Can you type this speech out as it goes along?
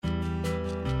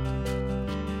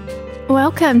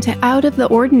Welcome to Out of the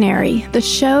Ordinary, the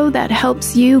show that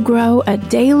helps you grow a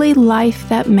daily life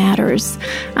that matters.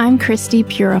 I'm Christy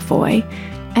Purifoy,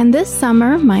 and this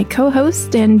summer, my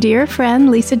co-host and dear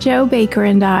friend Lisa-Jo Baker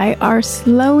and I are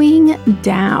slowing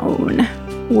down,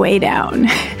 way down,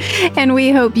 and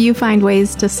we hope you find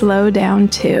ways to slow down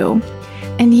too.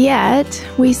 And yet,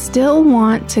 we still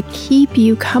want to keep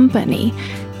you company.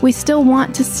 We still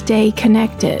want to stay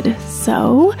connected.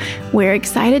 So, we're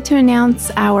excited to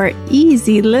announce our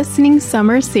Easy Listening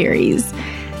Summer Series.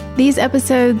 These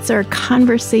episodes are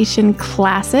conversation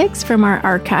classics from our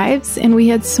archives, and we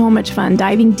had so much fun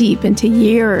diving deep into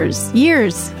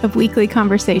years of weekly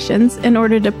conversations in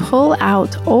order to pull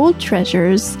out old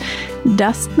treasures,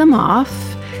 dust them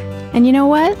off, and you know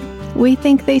what? We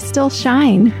think they still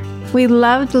shine. We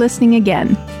loved listening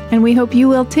again, and we hope you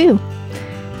will too.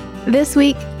 This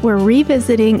week, we're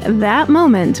revisiting that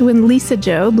moment when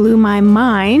Lisa-Jo blew my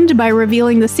mind by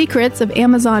revealing the secrets of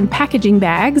Amazon packaging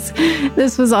bags.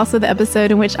 This was also the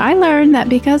episode in which I learned that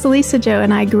because Lisa-Jo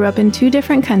and I grew up in two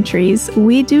different countries,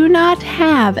 we do not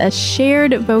have a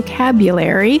shared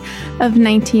vocabulary of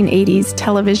 1980s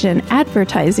television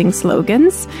advertising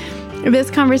slogans.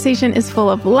 This conversation is full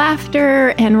of laughter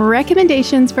and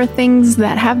recommendations for things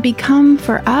that have become,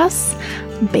 for us,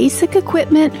 basic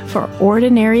equipment for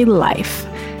ordinary life.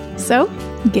 So,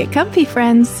 get comfy,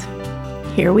 friends.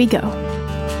 Here we go.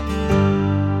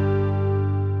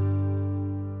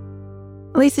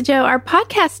 Lisa-Jo, our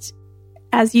podcast,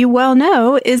 as you well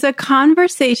know, is a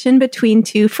conversation between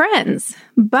two friends.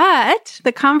 But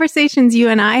the conversations you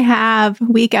and I have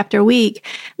week after week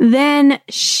then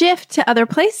shift to other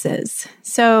places.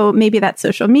 So maybe that's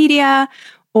social media,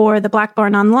 or the Black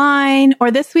Barn Online, or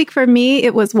this week for me,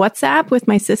 it was WhatsApp with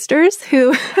my sisters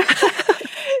who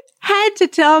had to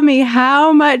tell me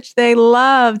how much they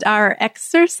loved our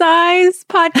exercise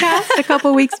podcast a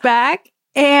couple weeks back.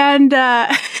 And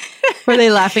were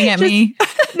they laughing at me?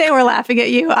 They were laughing at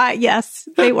you. Yes,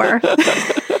 they were.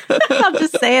 I'll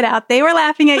just say it out. They were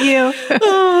laughing at you.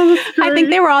 Oh, I think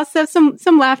there were also some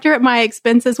laughter at my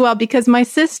expense as well, because my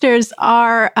sisters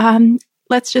are,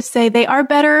 let's just say they are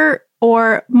better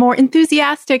or more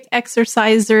enthusiastic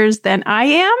exercisers than I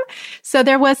am. So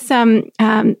there was some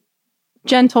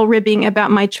gentle ribbing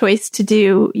about my choice to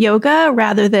do yoga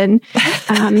rather than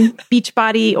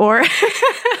Beachbody or...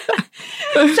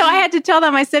 So I had to tell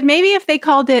them, I said, maybe if they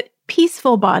called it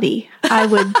Peaceful Body, I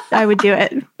would do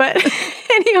it. But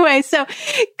anyway, so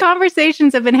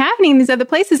conversations have been happening in these other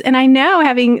places. And I know,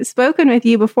 having spoken with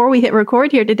you before we hit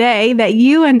record here today, that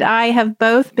you and I have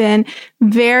both been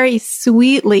very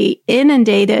sweetly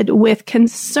inundated with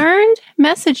concerned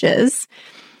messages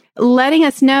letting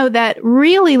us know that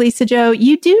really, Lisa-Jo,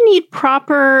 you do need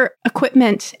proper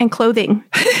equipment and clothing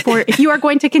for if you are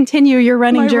going to continue your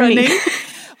running journey.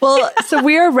 Well, so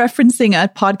we are referencing a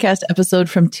podcast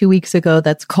episode from 2 weeks ago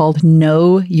that's called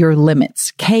Know Your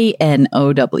Limits,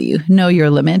 KNOW, Know Your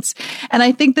Limits. And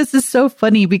I think this is so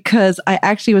funny because I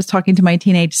actually was talking to my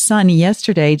teenage son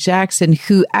yesterday, Jackson,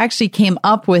 who actually came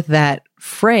up with that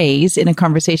phrase in a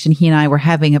conversation he and I were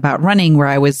having about running, where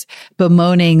I was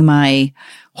bemoaning my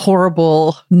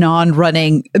horrible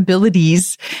non-running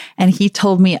abilities. And he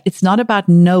told me it's not about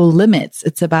no limits.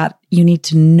 It's about you need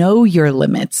to know your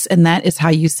limits. And that is how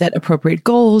you set appropriate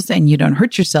goals and you don't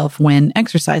hurt yourself when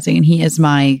exercising. And he is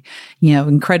my,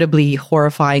 incredibly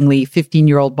horrifyingly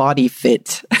 15-year-old body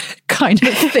fit kind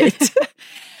of fit.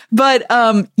 But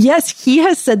yes, he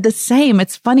has said the same.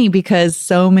 It's funny because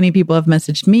so many people have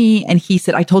messaged me and he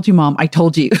said, I told you, Mom, I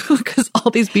told you, because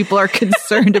all these people are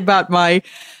concerned about my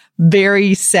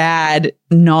very sad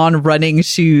non-running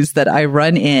shoes that I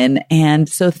run in. And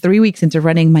so 3 weeks into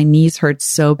running, my knees hurt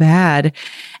so bad.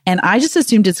 And I just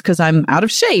assumed it's because I'm out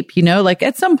of shape, like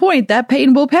at some point that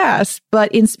pain will pass.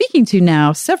 But in speaking to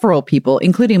now several people,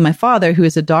 including my father, who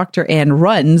is a doctor and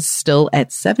runs still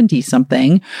at 70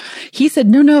 something, he said,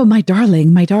 no, my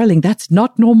darling, that's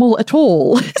not normal at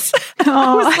all.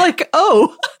 I was like,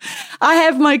 I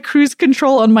have my cruise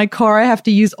control on my car. I have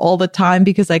to use all the time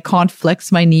because I can't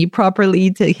flex my knee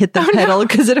properly to hit the pedal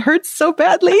because it hurts so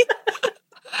badly.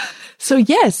 So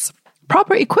yes,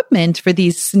 proper equipment for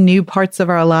these new parts of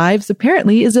our lives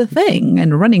apparently is a thing,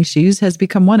 and running shoes has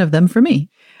become one of them for me.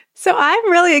 So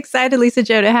I'm really excited,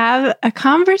 Lisa-Jo, to have a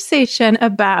conversation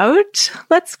about,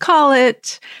 let's call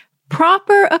it,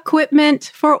 proper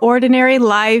equipment for ordinary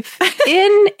life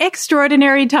in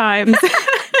extraordinary times.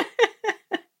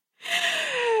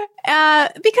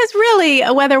 because really,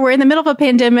 whether we're in the middle of a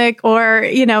pandemic or,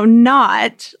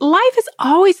 not, life is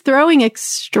always throwing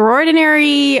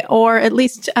extraordinary or at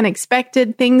least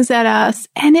unexpected things at us.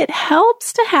 And it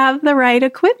helps to have the right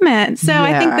equipment. So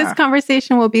I think this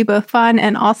conversation will be both fun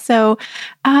and also,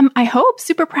 I hope,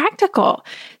 super practical.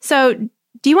 So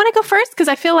do you want to go first? Because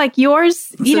I feel like yours,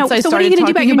 so what are you going to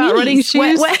do about your running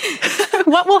shoes?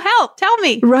 What will help? Tell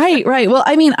me. Right. Well,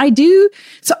 I mean, I do.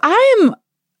 So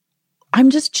I'm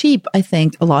just cheap, I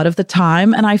think, a lot of the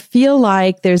time. And I feel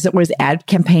like there's always ad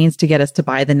campaigns to get us to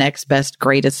buy the next best,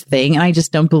 greatest thing. And I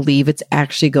just don't believe it's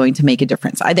actually going to make a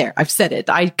difference. I've said it.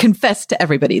 I confess to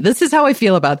everybody. This is how I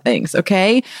feel about things.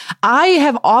 Okay. I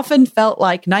have often felt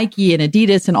like Nike and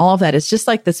Adidas and all of that is just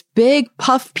like this big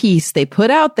puff piece they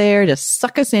put out there to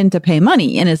suck us in to pay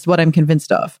money. And it's what I'm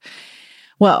convinced of.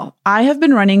 Well, I have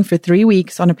been running for 3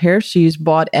 weeks on a pair of shoes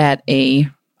bought at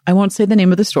I won't say the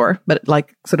name of the store, but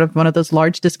like sort of one of those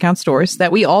large discount stores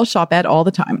that we all shop at all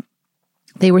the time.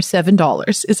 They were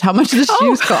 $7 is how much the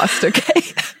shoes cost. Okay.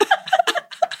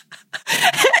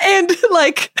 And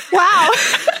like, wow.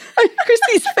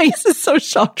 Christy's face is so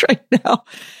shocked right now.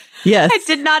 Yes. I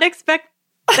did not expect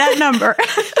that number.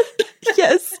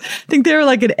 Yes. I think they were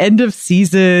like an end of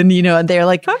season, and they're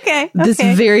like this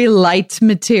very light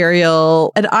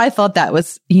material. And I thought that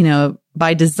was,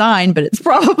 by design, but it's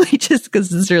probably just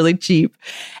because it's really cheap.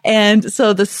 And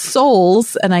so the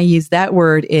soles, and I use that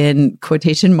word in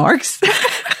quotation marks, are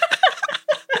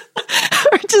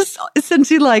just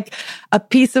essentially like a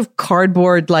piece of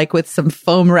cardboard, like with some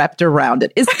foam wrapped around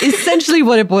it. It's essentially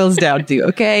what it boils down to.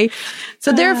 Okay.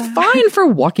 So they're fine for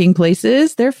walking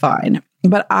places. They're fine.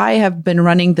 But I have been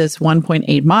running this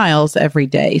 1.8 miles every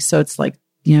day. So it's like,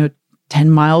 10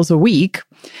 miles a week.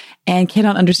 And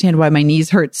cannot understand why my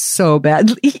knees hurt so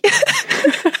badly.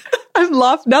 I'm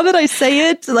laughing. Now that I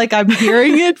say it, like I'm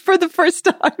hearing it for the first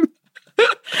time. And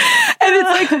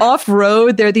it's like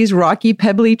off-road. There are these rocky,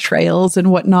 pebbly trails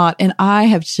and whatnot. And I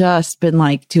have just been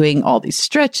like doing all these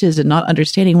stretches and not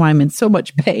understanding why I'm in so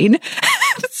much pain.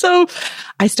 So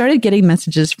I started getting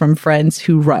messages from friends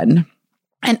who run.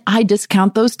 And I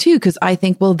discount those too, because I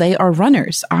think, well, they are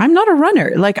runners. I'm not a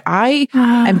runner. Like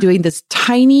I'm doing this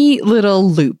tiny little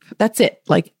loop. That's it.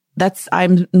 Like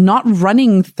I'm not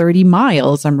running 30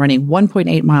 miles. I'm running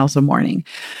 1.8 miles a morning.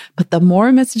 But the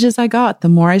more messages I got, the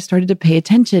more I started to pay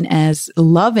attention as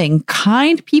loving,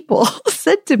 kind people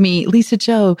said to me,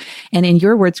 Lisa-Jo, and in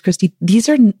your words, Christy, this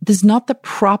is not the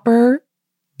proper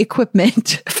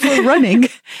equipment for running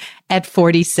at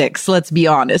 46. Let's be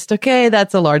honest. Okay.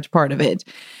 That's a large part of it.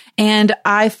 And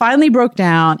I finally broke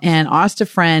down and asked a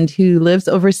friend who lives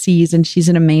overseas, and she's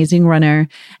an amazing runner,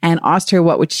 and asked her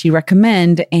what would she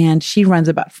recommend. And she runs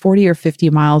about 40 or 50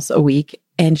 miles a week.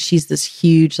 And she's this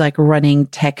huge, like, running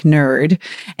tech nerd.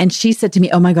 And she said to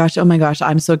me, oh my gosh,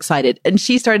 I'm so excited. And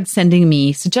she started sending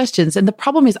me suggestions. And the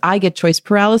problem is I get choice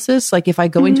paralysis. Like if I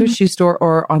go into a shoe store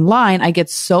or online, I get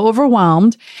so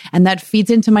overwhelmed, and that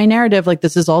feeds into my narrative. Like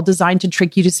this is all designed to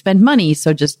trick you to spend money.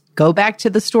 So just go back to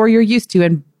the store you're used to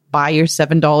and buy your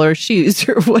 $7 shoes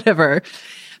or whatever.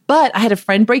 But I had a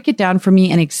friend break it down for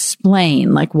me and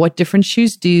explain like what different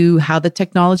shoes do, how the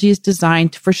technology is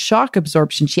designed for shock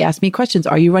absorption. She asked me questions.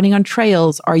 Are you running on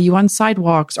trails? Are you on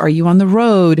sidewalks? Are you on the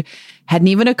road? Hadn't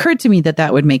even occurred to me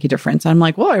that would make a difference. I'm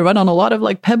like, well, I run on a lot of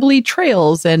like pebbly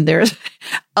trails and there's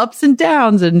ups and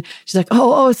downs. And she's like,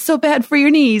 oh, it's so bad for your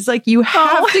knees. Like you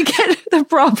have to get the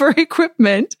proper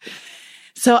equipment.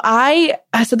 So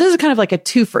this is kind of like a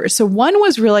twofer. So one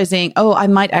was realizing, I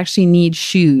might actually need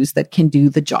shoes that can do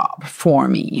the job for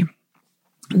me.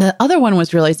 The other one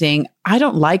was realizing I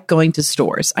don't like going to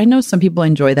stores. I know some people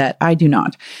enjoy that. I do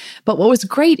not. But what was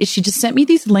great is she just sent me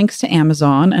these links to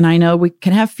Amazon. And I know we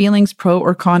can have feelings pro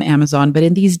or con Amazon, but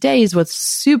in these days, what's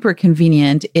super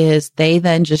convenient is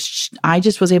I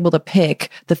just was able to pick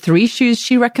the 3 shoes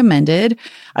she recommended.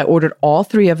 I ordered all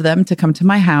 3 of them to come to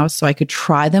my house so I could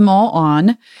try them all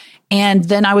on. And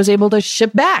then I was able to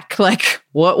ship back like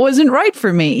what wasn't right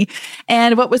for me.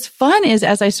 And what was fun is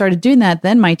as I started doing that,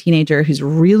 then my teenager who's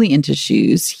really into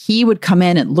shoes, he would come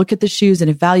in and look at the shoes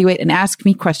and evaluate and ask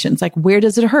me questions like, where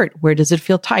does it hurt? Where does it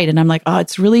feel tight? And I'm like,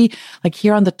 it's really like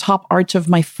here on the top arch of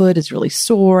my foot is really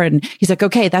sore. And he's like,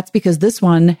 okay, that's because this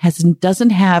one doesn't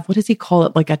have, what does he call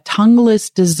it? Like a tongueless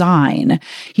design.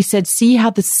 He said, see how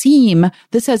the seam,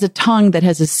 this has a tongue that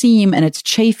has a seam and it's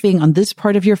chafing on this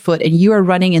part of your foot and you are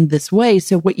running in this way.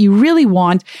 So what you really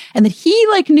want, and that he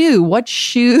knew what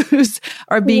shoes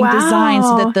are being designed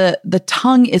so that the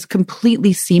tongue is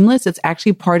completely seamless. It's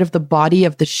actually part of the body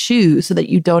of the shoe so that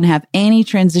you don't have any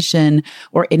transition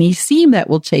or any seam that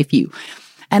will chafe you.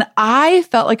 And I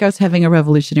felt like I was having a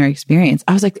revolutionary experience.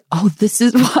 I was like, oh, this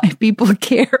is why people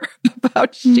care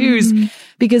about shoes,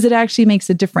 because it actually makes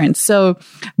a difference. So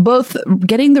both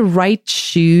getting the right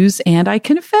shoes, and I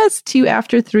confess to you,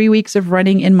 after 3 weeks of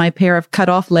running in my pair of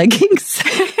cutoff leggings,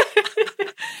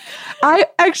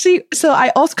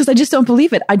 I also, because I just don't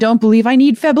believe it. I don't believe I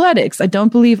need Fabletics. I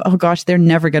don't believe, oh gosh, they're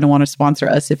never going to want to sponsor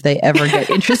us if they ever get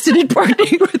interested in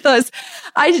partnering with us.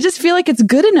 I just feel like it's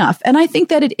good enough. And I think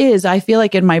that it is. I feel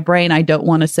like in my brain, I don't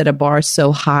want to set a bar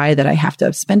so high that I have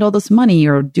to spend all this money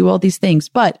or do all these things.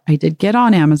 But I did get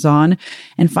on Amazon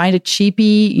and find a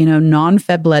cheapy,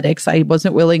 non-Fabletics. I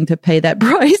wasn't willing to pay that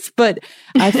price, but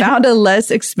I found a less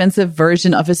expensive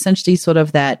version of essentially sort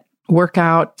of that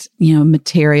workout,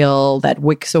 material that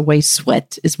wicks away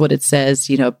sweat is what it says,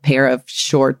 pair of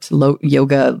short, low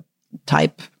yoga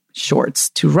type shorts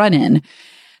to run in.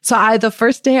 So the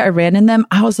first day I ran in them,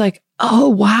 I was like, oh,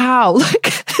 wow.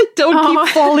 Like, don't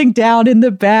keep falling down in the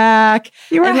back.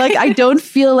 You're right. And I don't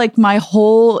feel like my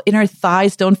whole inner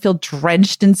thighs don't feel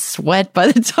drenched in sweat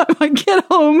by the time I get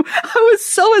home. I was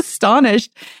so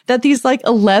astonished that these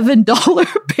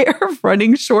 $11 pair of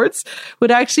running shorts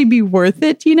would actually be worth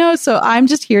it, So I'm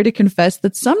just here to confess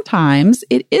that sometimes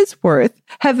it is worth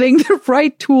having the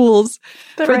right tools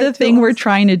for the thing we're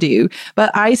trying to do.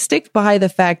 But I stick by the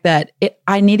fact that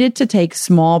I needed to take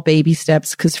small baby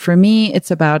steps, because for me,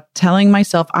 it's about telling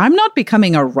myself I'm not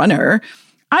becoming a runner.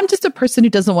 I'm just a person who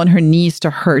doesn't want her knees to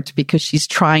hurt because she's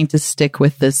trying to stick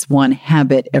with this one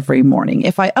habit every morning.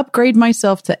 If I upgrade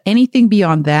myself to anything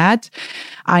beyond that,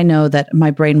 I know that my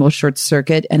brain will short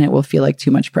circuit and it will feel like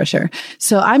too much pressure.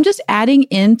 So I'm just adding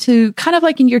into kind of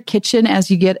like in your kitchen as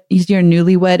you get easier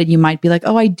newlywed, and you might be like,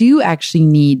 oh, I do actually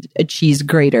need a cheese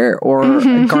grater or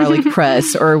a garlic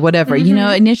press or whatever.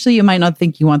 Initially you might not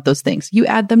think you want those things. You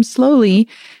add them slowly.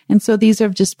 And so these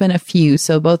have just been a few.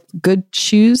 So both good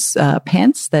shoes,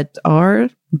 pants that are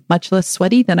much less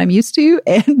sweaty than I'm used to,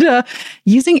 and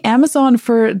using Amazon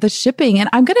for the shipping. And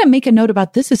I'm going to make a note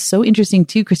about this. Is so interesting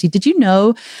too, Christy. Did you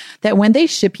know that when they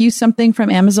ship you something from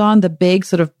Amazon, the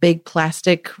big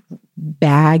plastic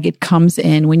bag it comes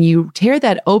in, when you tear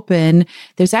that open,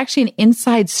 there's actually an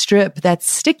inside strip that's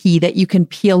sticky that you can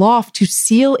peel off to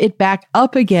seal it back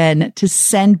up again to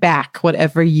send back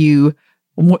whatever you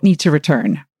need to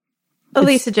return.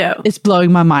 Elisa Jo. It's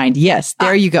blowing my mind. Yes,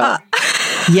 there you go.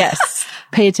 Yes.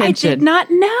 Pay attention. I did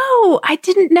not know. I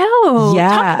didn't know. Yeah.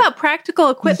 Talk about practical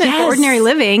equipment for ordinary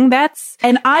living.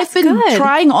 And I've been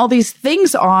trying all these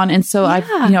things on. And so I've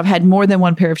had more than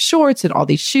one pair of shorts and all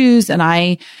these shoes. And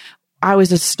I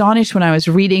was astonished when I was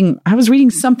reading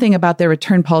something about their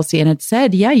return policy, and it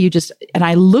said, and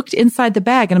I looked inside the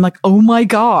bag and I'm like, oh my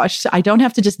gosh, I don't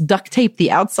have to just duct tape the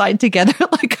outside together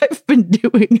like I've been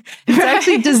doing. It's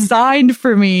actually designed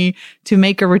for me to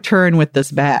make a return with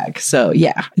this bag. So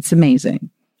yeah, it's amazing.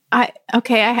 I'm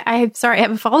sorry. I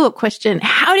have a follow-up question.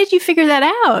 How did you figure that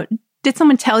out? Did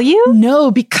someone tell you? No,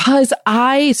 because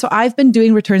I've been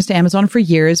doing returns to Amazon for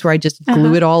years where I just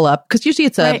glue it all up, because usually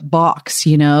it's a box,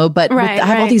 but I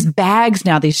have all these bags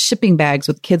now, these shipping bags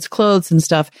with kids' clothes and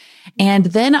stuff. And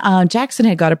then Jackson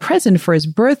had got a present for his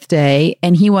birthday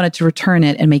and he wanted to return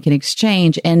it and make an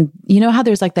exchange. And you know how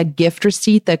there's that gift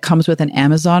receipt that comes with an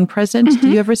Amazon present? Do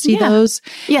you ever see those?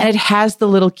 Yeah. And it has the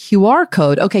little QR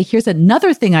code. Okay, here's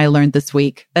another thing I learned this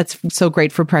week that's so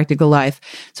great for practical life.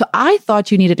 So I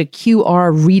thought you needed a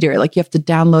QR reader, like you have to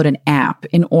download an app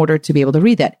in order to be able to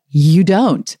read that. You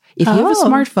don't. If you have a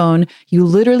smartphone, you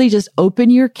literally just open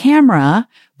your camera,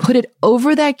 put it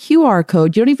over that QR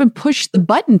code. You don't even push the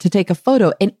button to take a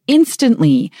photo, and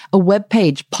instantly a web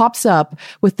page pops up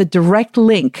with the direct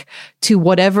link to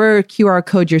whatever QR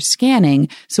code you're scanning.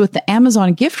 So with the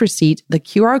Amazon gift receipt, the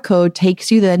QR code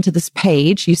takes you then to this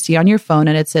page you see on your phone,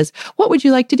 and it says, what would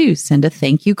you like to do? Send a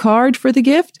thank you card for the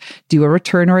gift? Do a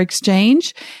return or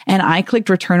exchange? And I clicked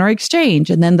return or exchange,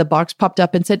 and then the box popped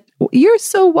up and said, you're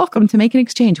so welcome to make an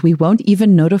exchange. We won't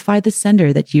even notify the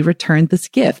sender that you returned this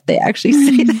gift. They actually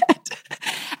say that.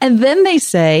 And then they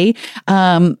say,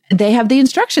 they have the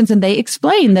instructions and they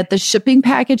explain that the shipping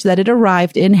package that it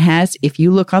arrived in has, if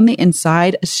you look on the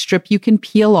inside, a strip you can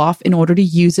peel off in order to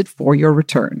use it for your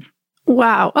return.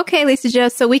 Wow. Okay, Lisa Jo.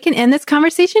 So we can end this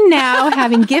conversation now,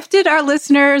 having gifted our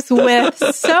listeners with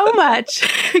so much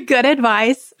good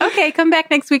advice. Okay, come back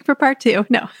next week for part 2.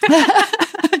 No.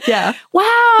 Yeah.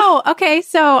 Wow. Okay.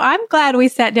 So I'm glad we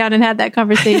sat down and had that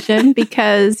conversation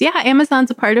because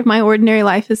Amazon's a part of my ordinary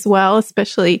life as well,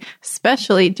 especially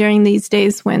during these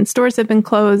days when stores have been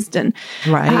closed and,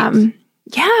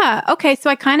 okay. So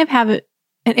I kind of have an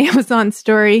Amazon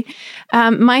story.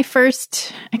 My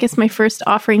first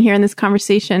offering here in this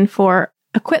conversation for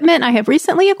equipment I have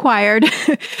recently acquired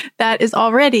that is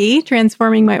already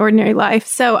transforming my ordinary life.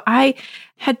 So I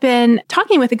had been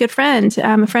talking with a good friend,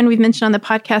 a friend we've mentioned on the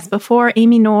podcast before,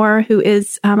 Amy Knorr, who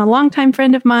is a longtime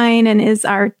friend of mine and is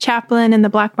our chaplain in the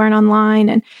Black Barn Online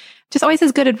and just always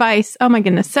has good advice. Oh my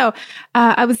goodness. So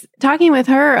I was talking with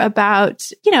her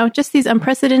about, just these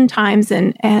unprecedented times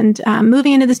and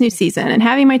moving into this new season and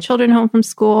having my children home from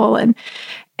school.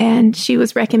 And she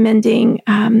was recommending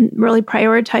really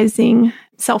prioritizing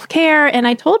self-care. And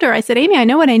I told her, I said, Amy, I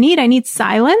know what I need. I need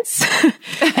silence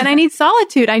and I need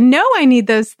solitude. I know I need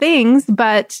those things,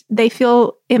 but they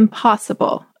feel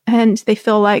impossible. And they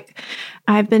feel like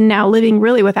I've been now living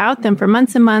really without them for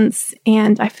months and months.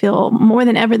 And I feel more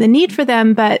than ever the need for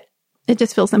them, but it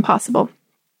just feels impossible.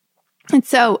 And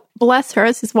so, bless her,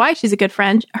 this is why she's a good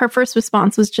friend. Her first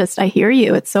response was just, I hear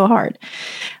you. It's so hard.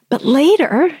 But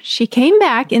later, she came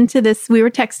back into this, we were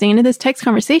texting into this text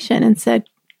conversation and said,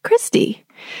 Christy,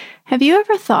 have you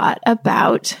ever thought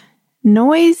about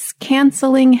noise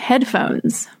canceling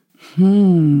headphones?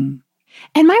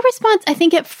 And my response, I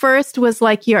think at first was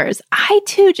like yours. I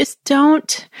too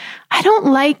I don't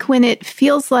like when it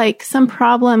feels like some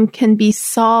problem can be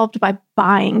solved by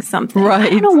buying something. Right. I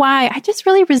don't know why. I just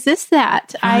really resist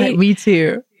that. Me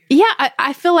too. Yeah,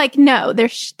 I feel like, no,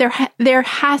 there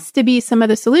has to be some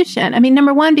other solution. I mean,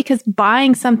 number one, because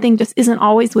buying something just isn't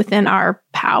always within our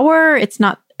power. It's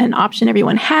not an option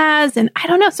everyone has. And I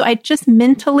don't know. So I just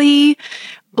mentally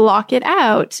block it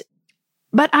out.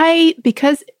 But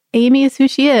because Amy is who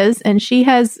she is, and she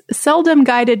has seldom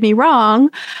guided me wrong,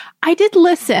 I did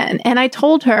listen. And I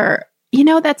told her,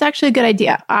 that's actually a good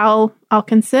idea. I'll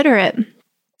consider it.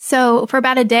 So for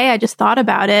about a day, I just thought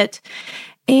about it.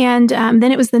 And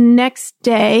then it was the next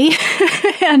day.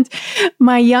 And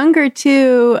my younger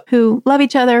two, who love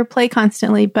each other, play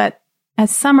constantly. But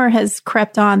as summer has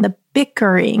crept on, the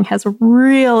bickering has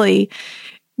really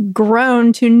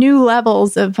grown to new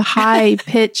levels of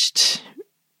high-pitched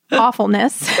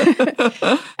awfulness.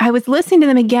 I was listening to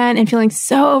them again and feeling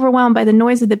so overwhelmed by the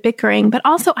noise of the bickering, but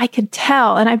also I could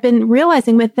tell, and I've been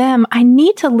realizing with them, I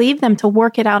need to leave them to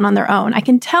work it out on their own. I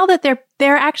can tell that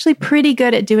they're actually pretty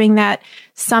good at doing that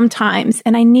sometimes,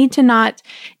 and I need to not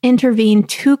intervene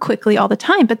too quickly all the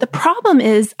time. But the problem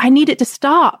is I need it to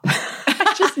stop.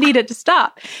 I just need it to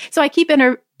stop. So I keep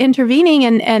intervening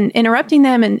and interrupting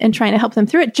them and trying to help them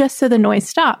through it just so the noise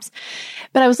stops.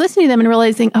 But I was listening to them and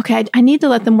realizing, okay, I need to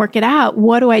let them work it out.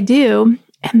 What do I do?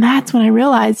 And that's when I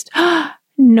realized,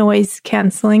 noise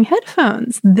canceling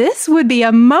headphones. This would be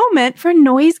a moment for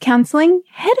noise canceling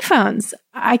headphones.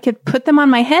 I could put them on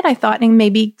my head, I thought, and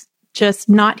maybe just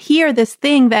not hear this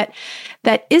thing that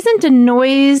isn't a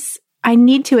noise I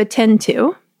need to attend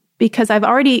to, because I've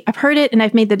heard it and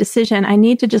I've made the decision. I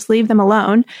need to just leave them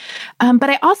alone. But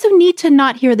I also need to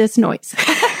not hear this noise.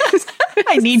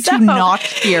 I need to not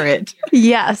hear it.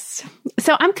 Yes.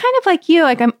 So I'm kind of like you,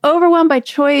 I'm overwhelmed by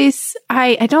choice.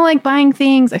 I don't like buying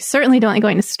things. I certainly don't like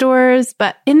going to stores,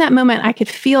 but in that moment I could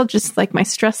feel just like my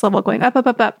stress level going up, up,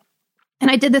 up, up. And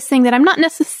I did this thing that I'm not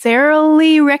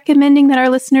necessarily recommending that our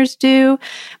listeners do,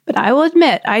 but I will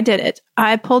admit I did it.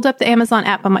 I pulled up the Amazon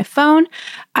app on my phone.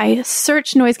 I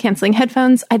searched noise canceling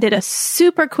headphones. I did a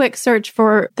super quick search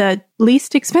for the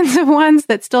least expensive ones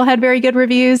that still had very good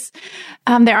reviews.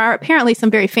 There are apparently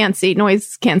some very fancy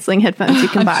noise canceling headphones you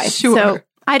can buy. Sure. So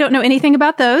I don't know anything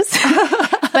about those,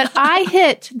 but I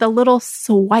hit the little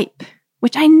swipe,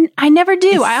 which I never do.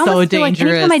 It's I almost so feel like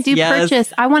dangerous. anytime I do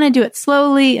purchase, I want to do it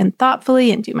slowly and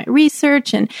thoughtfully and do my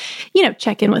research and,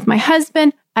 check in with my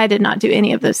husband. I did not do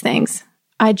any of those things.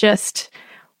 I just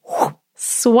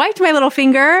swiped my little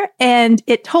finger and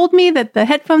it told me that the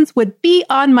headphones would be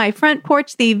on my front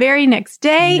porch the very next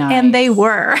day. Nice. And they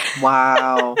were.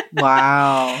 Wow.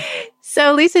 Wow.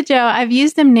 So Lisa Jo, I've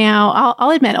used them now, I'll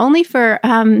admit, only for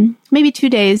maybe 2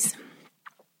 days.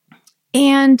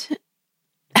 And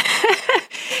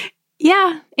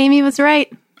yeah, Amy was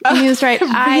right. Amy was right.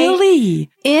 Really?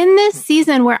 In this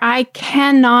season where I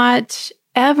cannot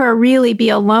ever really be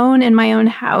alone in my own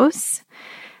house,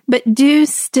 but do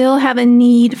still have a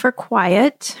need for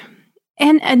quiet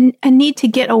and a need to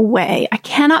get away. I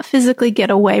cannot physically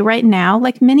get away right now,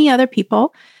 like many other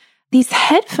people. These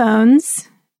headphones,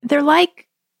 they're like,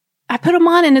 I put them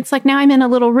on and it's like now I'm in a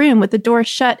little room with the door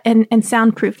shut and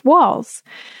soundproofed walls.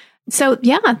 So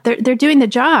yeah, they're doing the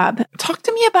job. Talk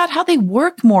to me about how they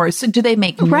work more. So do they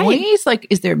make noise? Like,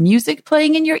 is there music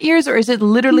playing in your ears, or is it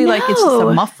literally like it's just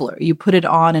a muffler? You put it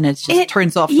on and it just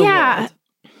turns off the world.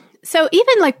 So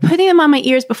even like putting them on my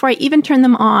ears before I even turn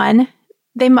them on,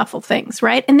 they muffle things,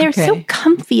 right? And they're so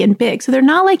comfy and big. So they're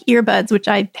not like earbuds, which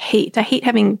I hate. I hate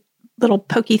having little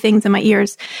pokey things in my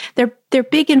ears. They're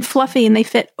big and fluffy and they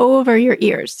fit over your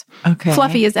ears. Okay.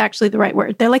 Fluffy is actually the right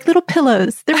word. They're like little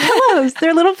pillows. They're pillows.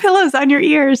 They're little pillows on your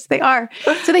ears. They are.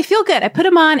 So they feel good. I put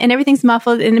them on and everything's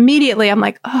muffled and immediately I'm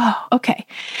like, oh, okay.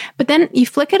 But then you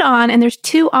flick it on and there's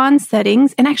 2 on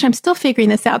settings. And actually I'm still figuring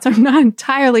this out. So I'm not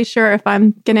entirely sure if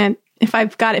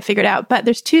I've got it figured out, but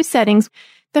there's 2 settings.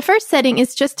 The first setting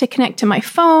is just to connect to my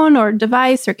phone or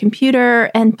device or computer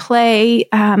and play,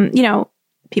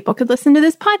 people could listen to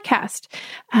this podcast.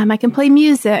 I can play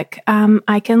music.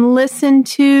 I can listen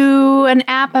to an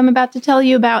app I'm about to tell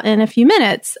you about in a few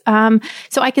minutes.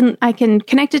 So I can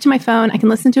connect it to my phone. I can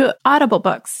listen to Audible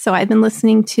books. So I've been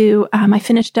listening to, I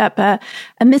finished up a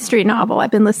mystery novel I've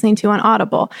been listening to on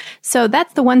Audible. So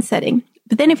that's the one setting.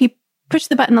 But then if you push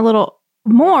the button a little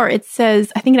more, it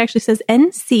says, I think it actually says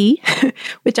NC,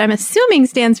 which I'm assuming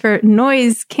stands for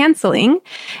noise canceling.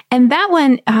 And that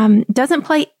one doesn't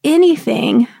play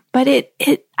anything, but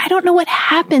I don't know what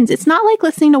happens. It's not like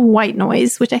listening to white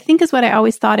noise, which I think is what I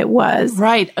always thought it was.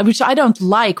 Right. Which I don't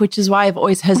like, which is why I've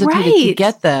always hesitated to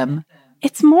get them.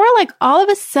 It's more like all of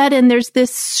a sudden there's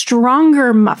this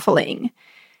stronger muffling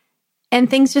and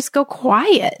things just go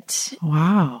quiet.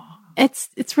 Wow.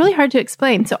 It's really hard to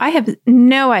explain. So I have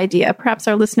no idea. Perhaps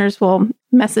our listeners will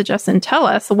message us and tell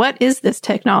us, what is this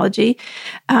technology?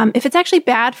 If it's actually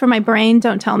bad for my brain,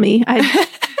 don't tell me. I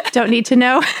don't need to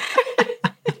know.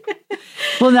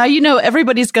 Well, now you know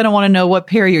everybody's going to want to know what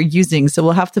pair you're using, so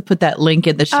we'll have to put that link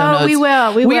in the show notes. We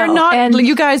will. We are not,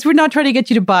 you guys, we're not trying to get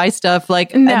you to buy stuff.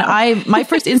 Like, no. And my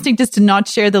first instinct is to not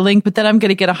share the link, but then I'm going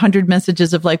to get 100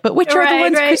 messages of like, but which are the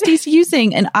ones Christy's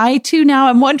using? And I too now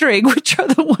am wondering which are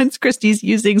the ones Christy's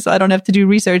using, so I don't have to do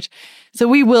research. So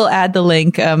we will add the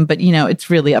link, but it's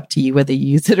really up to you whether you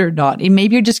use it or not.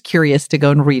 Maybe you're just curious to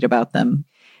go and read about them.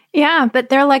 Yeah, but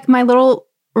they're like my little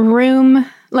room,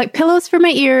 like pillows for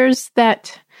my ears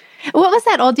what was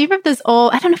that old? Do you remember those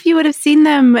old, I don't know if you would have seen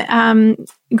them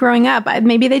growing up.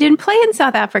 Maybe they didn't play in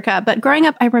South Africa, but growing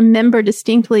up, I remember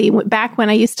distinctly back when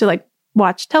I used to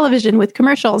watch television with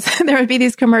commercials. There would be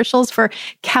these commercials for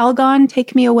Calgon,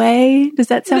 Take Me Away. Does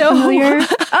that sound familiar?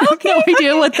 Okay. I have no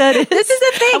idea what that is. This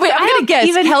is a thing. Wait, I'm going to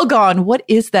guess. Calgon, what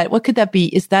is that? What could that be?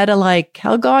 Is that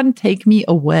Calgon, Take Me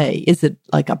Away? Is it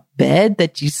like a bed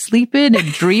that you sleep in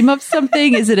and dream of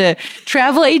something? Is it a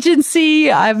travel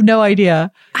agency? I have no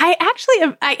idea. I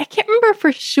can't remember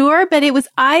for sure, but it was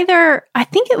either, I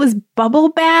think it was bubble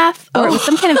bath or it was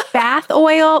some kind of bath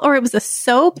oil or it was a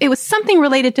soap. It was something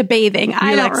related to bathing.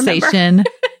 I don't remember.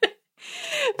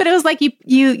 But it was like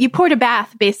you poured a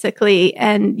bath basically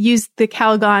and used the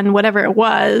Calgon, whatever it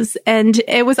was. And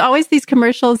it was always these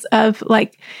commercials of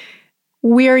like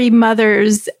weary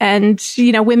mothers and,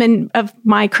 women of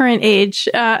my current age,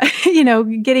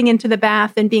 getting into the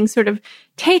bath and being sort of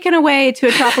taken away to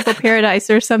a tropical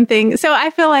paradise or something. So I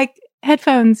feel like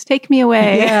headphones, take me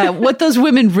away. Yeah. What those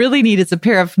women really need is a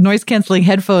pair of noise canceling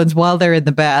headphones while they're in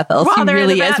the bath. Else you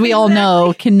really, as we all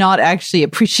know, cannot actually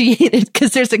appreciate it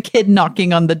because there's a kid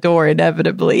knocking on the door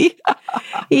inevitably.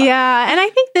 Yeah. And I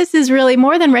think this is really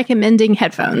more than recommending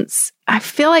headphones. I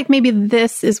feel like maybe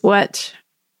this is what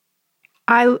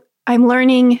I'm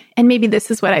learning, and maybe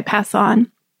this is what I pass on.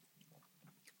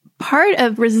 Part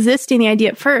of resisting the idea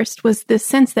at first was this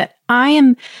sense that I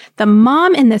am the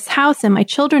mom in this house and my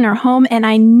children are home and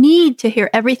I need to hear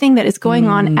everything that is going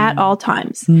on at all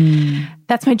times.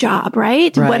 That's my job,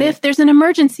 right? What if there's an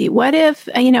emergency? What if,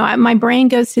 my brain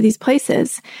goes to these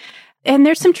places? And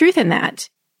there's some truth in that.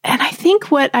 And I think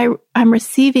what I'm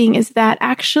receiving is that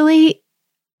actually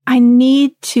I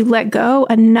need to let go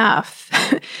enough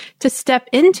to step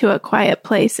into a quiet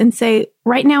place and say,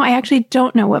 right now, I actually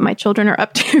don't know what my children are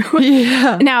up to.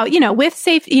 Yeah. Now, with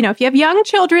safe, if you have young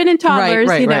children and toddlers,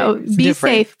 be different.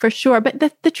 Safe for sure. But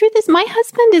the truth is my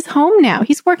husband is home now.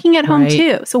 He's working at home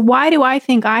too. So why do I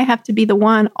think I have to be the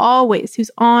one always who's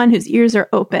on, whose ears are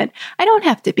open? I don't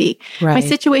have to be. Right. My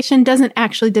situation doesn't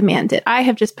actually demand it. I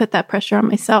have just put that pressure on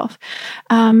myself.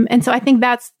 And so I think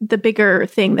that's the bigger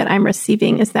thing that I'm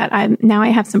receiving is that I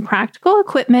have some practical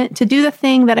equipment to do the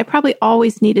thing that I probably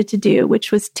always needed to do,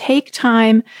 which was take time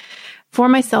for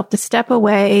myself to step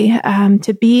away,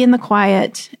 to be in the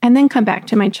quiet, and then come back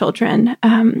to my children.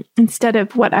 Instead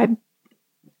of what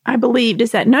I believed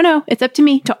is that, no, it's up to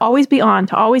me to always be on,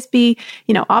 to always be,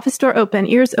 office door open,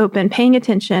 ears open, paying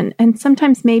attention. And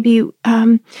sometimes maybe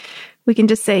we can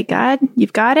just say, God,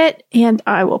 you've got it, and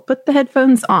I will put the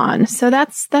headphones on. So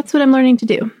that's what I'm learning to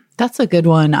do. That's a good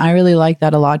one. I really like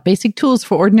that a lot. Basic tools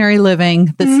for ordinary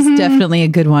living. This is definitely a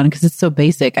good one because it's so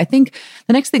basic. I think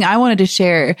the next thing I wanted to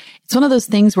share, it's one of those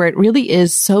things where it really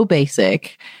is so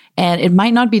basic And it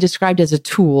might not be described as a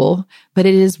tool, but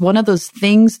it is one of those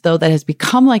things, though, that has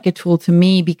become like a tool to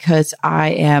me because I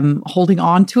am holding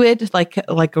on to it like a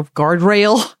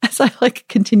guardrail as I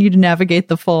continue to navigate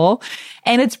the fall.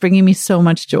 And it's bringing me so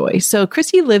much joy. So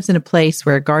Christy lives in a place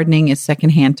where gardening is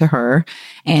secondhand to her,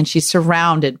 and she's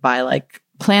surrounded by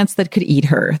plants that could eat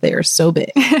her. They are so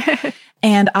big.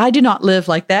 And I do not live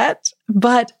like that,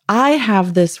 but I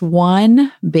have this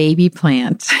one baby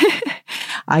plant.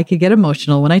 I could get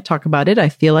emotional when I talk about it. I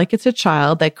feel like it's a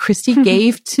child that Christy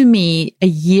gave to me a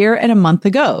year and a month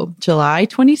ago. July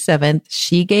 27th,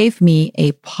 she gave me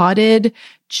a potted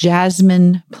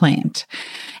jasmine plant.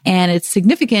 And it's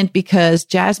significant because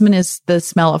jasmine is the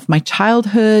smell of my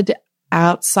childhood.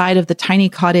 Outside of the tiny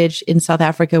cottage in South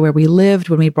Africa where we lived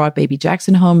when we brought baby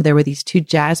Jackson home, there were these 2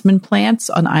 jasmine plants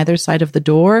on either side of the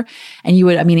door. And you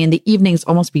would, in the evenings,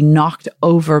 almost be knocked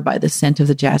over by the scent of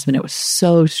the jasmine. It was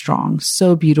so strong,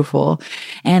 so beautiful.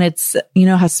 And it's,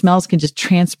 how smells can just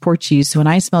transport you. So when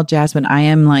I smell jasmine, I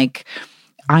am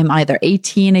I'm either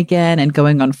 18 again and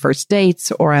going on first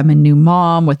dates, or I'm a new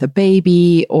mom with a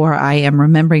baby, or I am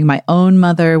remembering my own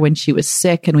mother when she was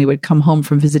sick and we would come home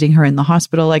from visiting her in the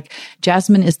hospital.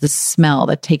 Jasmine is the smell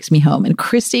that takes me home. And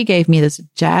Christy gave me this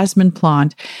jasmine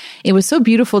plant. It was so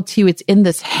beautiful too. It's in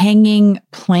this hanging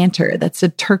planter that's a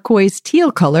turquoise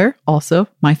teal color, also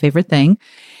my favorite thing.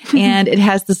 And it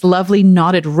has this lovely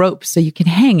knotted rope so you can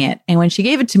hang it. And when she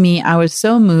gave it to me, I was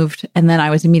so moved. And then I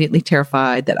was immediately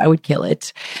terrified that I would kill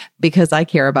it because I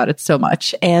care about it so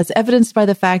much, as evidenced by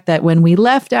the fact that when we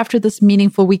left after this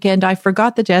meaningful weekend, I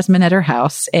forgot the jasmine at her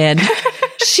house, and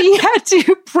she had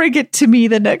to bring it to me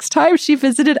the next time she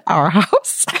visited our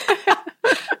house.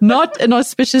 Not an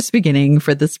auspicious beginning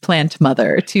for this plant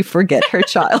mother to forget her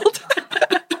child.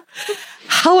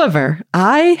 However,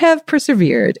 I have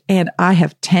persevered and I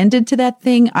have tended to that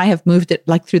thing. I have moved it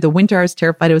through the winter. I was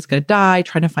terrified it was going to die,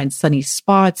 trying to find sunny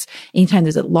spots. Anytime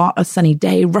there's a sunny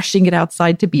day, rushing it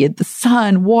outside to be in the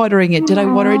sun, watering it. Did I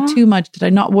water it too much? Did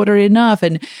I not water it enough?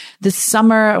 And this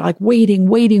summer,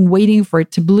 waiting for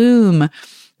it to bloom.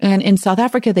 And in South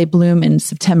Africa, they bloom in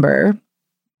September,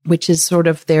 which is sort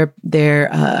of their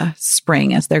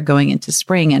spring as they're going into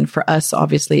spring. And for us,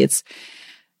 obviously,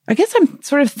 I guess I'm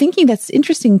sort of thinking that's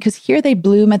interesting because here they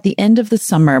bloom at the end of the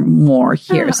summer more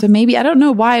here. Yeah. So maybe, I don't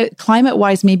know why,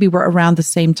 climate-wise, maybe we're around the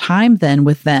same time then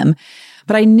with them.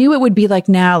 But I knew it would be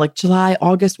now, July,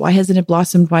 August. Why hasn't it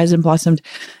blossomed? Why hasn't it blossomed?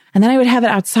 And then I would have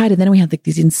it outside. And then we had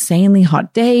these insanely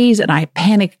hot days. And I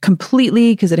panicked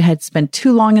completely because it had spent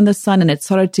too long in the sun and it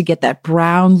started to get that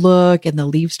brown look and the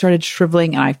leaves started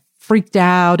shriveling. And I freaked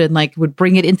out and would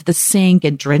bring it into the sink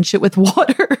and drench it with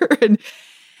water. And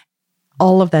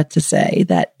all of that to say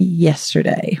that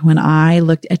yesterday, when I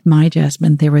looked at my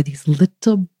jasmine, there were these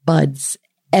little buds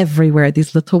everywhere,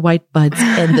 these little white buds.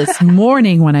 And this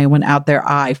morning when I went out there,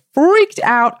 I freaked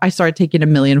out. I started taking a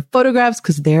million photographs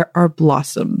because there are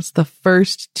blossoms, the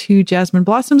first 2 jasmine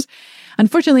blossoms.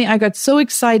 Unfortunately, I got so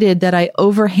excited that I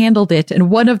overhandled it and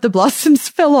one of the blossoms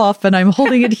fell off, and I'm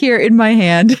holding it here in my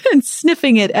hand and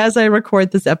sniffing it as I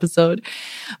record this episode.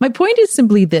 My point is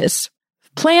simply this.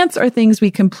 Plants are things we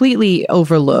completely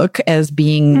overlook as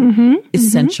being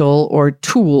essential or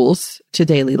tools to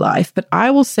daily life. But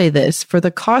I will say this, for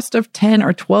the cost of $10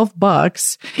 or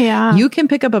 $12, you can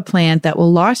pick up a plant that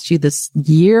will last you this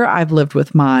year I've lived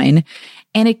with mine.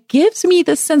 And it gives me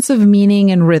this sense of meaning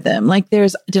and rhythm.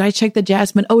 Did I check the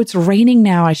jasmine? Oh, it's raining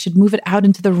now. I should move it out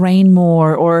into the rain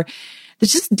more. Or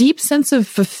there's just deep sense of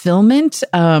fulfillment,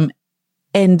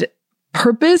 and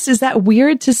purpose. Is that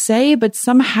weird to say? But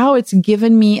somehow it's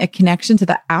given me a connection to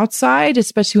the outside,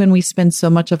 especially when we spend so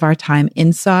much of our time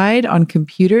inside on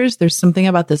computers. There's something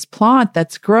about this plant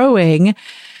that's growing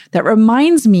that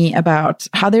reminds me about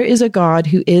how there is a God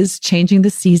who is changing the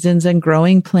seasons and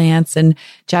growing plants, and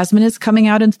jasmine is coming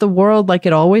out into the world like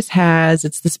it always has.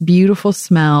 It's this beautiful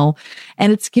smell,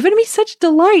 and it's given me such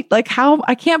delight. How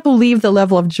I can't believe the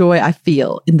level of joy I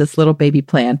feel in this little baby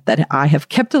plant that I have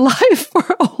kept alive for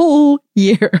a whole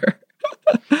year.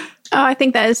 Oh, I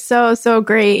think that is so, so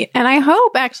great. And I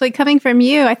hope actually coming from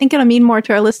you, I think it'll mean more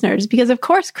to our listeners because of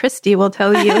course, Christy will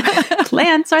tell you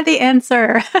plants are the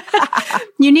answer.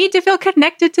 You need to feel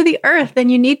connected to the earth and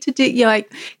you need to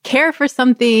care for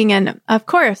something. And of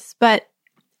course, but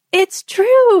it's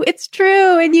true. It's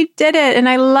true. And you did it. And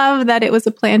I love that it was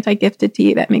a plant I gifted to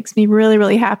you. That makes me really,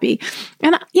 really happy.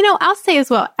 And, I'll say as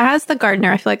well, as the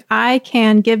gardener, I feel like I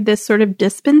can give this sort of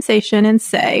dispensation and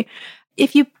say,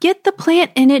 if you get the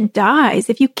plant and it dies,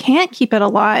 if you can't keep it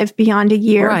alive beyond a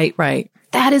year, right.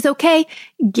 that is okay.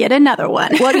 Get another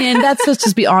one. Well, I mean, let's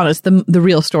just be honest, the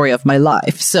real story of my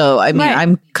life. So, I mean, right.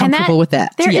 I'm comfortable with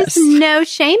that. There is no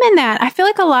shame in that. I feel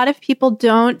like a lot of people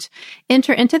don't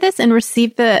enter into this and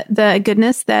receive the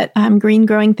goodness that green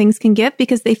growing things can give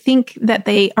because they think that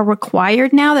they are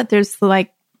required now, that there's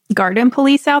like garden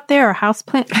police out there or house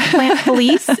plant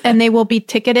police, and they will be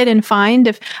ticketed and fined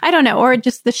if, I don't know, or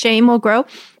just the shame will grow.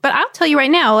 But I'll tell you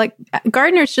right now, like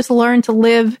gardeners just learn to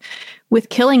live with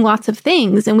killing lots of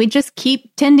things, and we just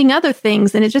keep tending other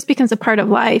things, and it just becomes a part of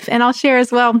life. And I'll share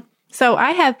as well. So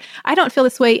I don't feel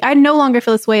this way. I no longer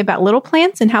feel this way about little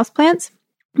plants and house plants,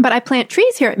 but I plant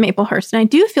trees here at Maplehurst, and I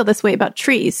do feel this way about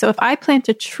trees. So if I plant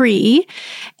a tree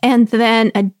and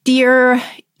then a deer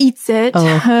eats it,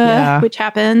 which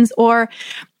happens, or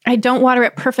I don't water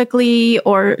it perfectly,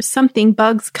 or something,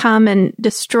 bugs come and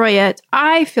destroy it,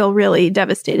 I feel really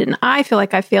devastated, and I feel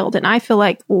like I failed, and I feel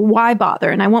like, why bother?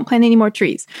 And I won't plant any more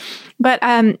trees. But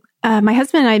my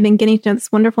husband and I have been getting to know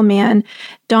this wonderful man,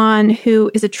 Don, who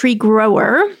is a tree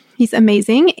grower. He's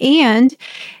amazing. And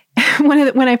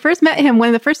when I first met him, one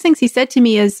of the first things he said to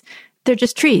me is, they're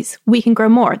just trees. We can grow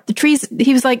more. The trees,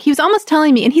 he was almost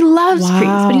telling me, and he loves trees,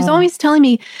 but he was almost telling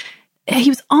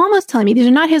me, these are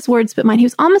not his words, but mine. He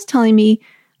was almost telling me,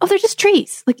 oh, they're just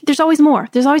trees. Like there's always more.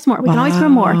 There's always more. We can always grow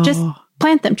more. Just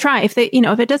plant them. Try. If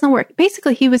it doesn't work.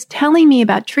 Basically, he was telling me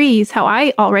about trees, how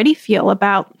I already feel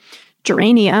about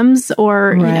geraniums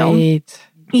or,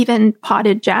 even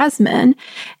potted jasmine.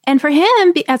 And for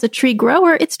him, as a tree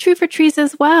grower, it's true for trees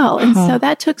as well. And so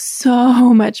that took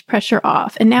so much pressure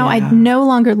off. And now I no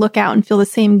longer look out and feel the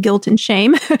same guilt and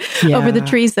shame over the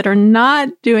trees that are not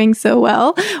doing so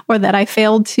well, or that I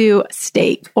failed to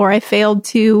stake, or I failed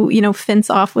to, fence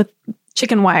off with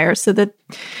chicken wire so that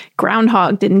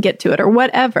groundhog didn't get to it or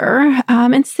whatever.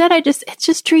 Instead, it's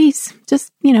just trees.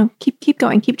 Just, keep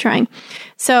going, keep trying.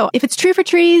 So if it's true for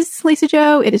trees, Lisa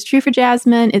Jo, it is true for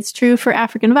jasmine. It's true for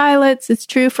African violets. It's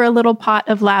true for a little pot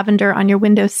of lavender on your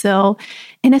windowsill.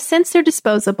 In a sense, they're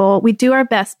disposable. We do our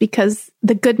best because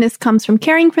the goodness comes from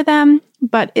caring for them.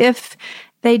 But if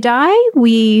they die,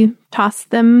 we toss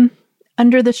them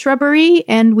under the shrubbery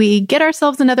and we get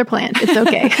ourselves another plant. It's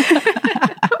okay.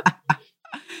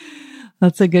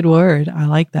 That's a good word. I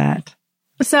like that.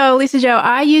 So, Lisa Jo,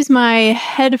 I use my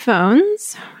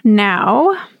headphones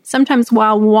now, sometimes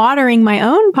while watering my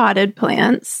own potted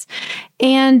plants,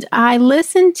 and I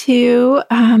listen to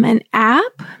an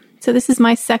app. So this is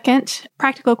my second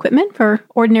practical equipment for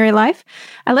ordinary life.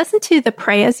 I listen to the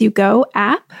Pray As You Go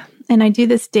app, and I do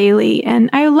this daily, and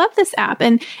I love this app.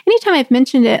 And anytime I've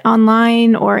mentioned it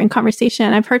online or in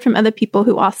conversation, I've heard from other people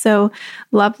who also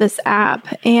love this app.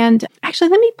 And actually,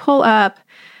 let me pull up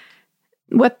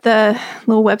what the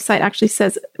little website actually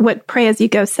says, what Pray As You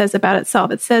Go says about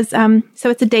itself. It says, so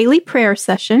it's a daily prayer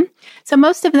session. So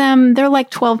most of them, they're like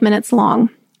 12 minutes long.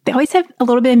 They always have a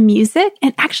little bit of music,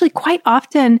 and actually quite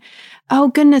often, oh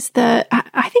goodness,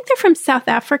 I think they're from South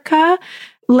Africa.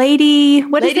 Lady,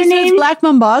 what is their name? Black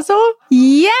Mambazo?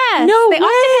 Yes. No they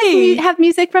way. Often have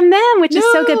music from them, which is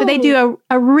so good. But they do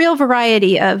a real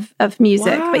variety of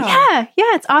music. Wow. But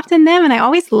yeah, it's often them. And I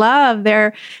always love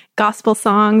their gospel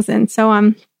songs and so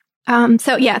on.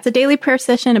 So yeah, it's a daily prayer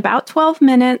session, about 12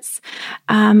 minutes.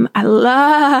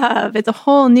 It's a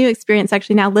whole new experience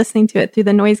actually now listening to it through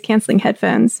the noise canceling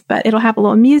headphones, but it'll have a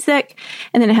little music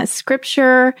and then it has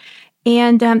scripture.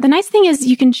 And the nice thing is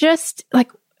you can just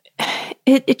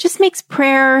it just makes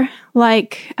prayer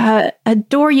like a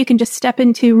door you can just step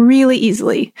into really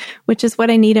easily, which is what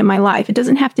I need in my life. It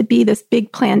doesn't have to be this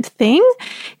big planned thing.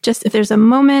 Just if there's a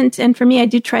moment, and for me, I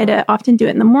do try to often do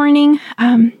it in the morning.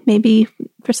 Maybe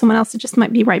for someone else, it just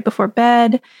might be right before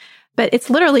bed. But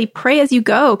it's literally pray as you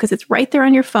go because it's right there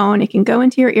on your phone. It can go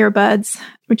into your earbuds,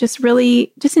 which is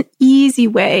really just an easy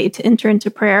way to enter into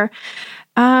prayer.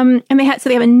 And they have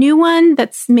a new one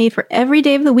that's made for every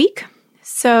day of the week.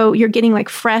 So you're getting like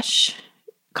fresh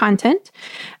content.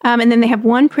 And then they have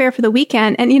one prayer for the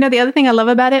weekend. And the other thing I love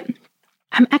about it,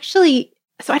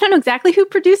 so I don't know exactly who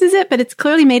produces it, but it's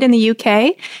clearly made in the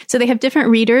UK. So they have different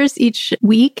readers each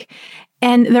week,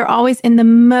 and they're always in the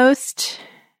most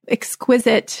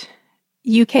exquisite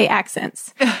UK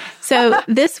accents. So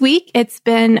this week it's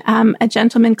been a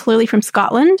gentleman clearly from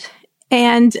Scotland.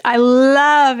 And I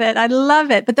love it. I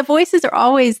love it. But the voices are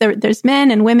always, there's men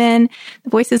and women. The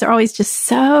voices are always just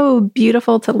so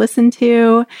beautiful to listen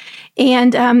to.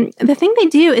 And the thing they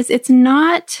do is it's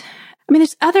not,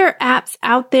 there's other apps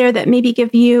out there that maybe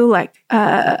give you like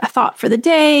a thought for the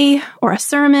day or a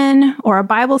sermon or a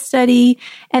Bible study.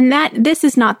 And this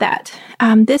is not that.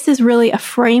 This is really a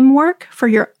framework for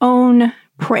your own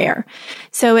prayer.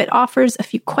 So it offers a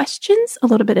few questions, a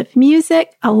little bit of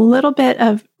music, a little bit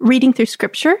of reading through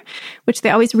scripture, which they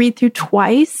always read through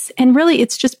twice. And really,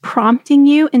 it's just prompting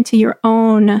you into your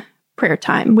own prayer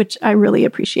time, which I really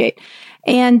appreciate.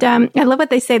 And I love what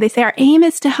they say. They say, our aim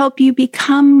is to help you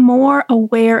become more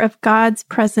aware of God's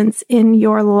presence in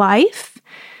your life,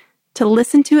 to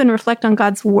listen to and reflect on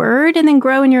God's word, and then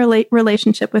grow in your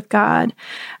relationship with God.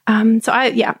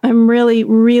 I'm really,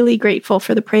 really grateful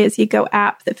for the Pray As You Go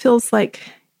app that feels like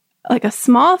a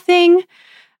small thing.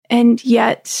 And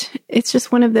yet it's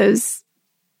just one of those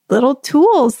little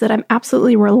tools that I'm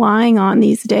absolutely relying on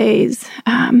these days.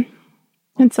 I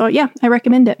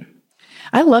recommend it.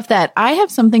 I love that. I have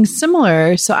something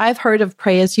similar. So I've heard of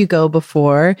Pray As You Go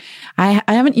before. I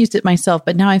haven't used it myself,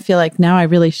 but now I feel like now I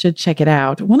really should check it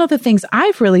out. One of the things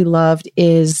I've really loved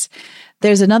is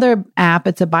there's another app.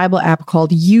 It's a Bible app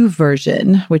called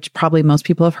YouVersion, which probably most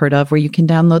people have heard of, where you can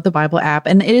download the Bible app.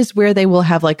 And it is where they will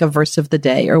have like a verse of the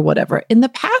day or whatever. In the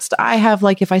past, I have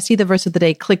like, if I see the verse of the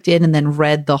day, clicked in and then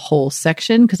read the whole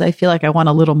section because I feel like I want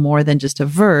a little more than just a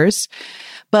verse.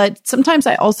 But sometimes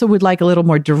I also would like a little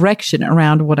more direction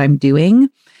around what I'm doing.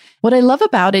 What I love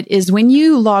about it is when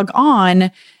you log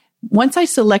on, once I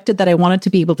selected that I wanted to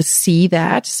be able to see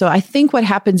that. So I think what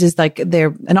happens is like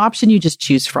there's an option you just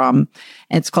choose from.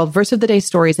 And it's called Verse of the Day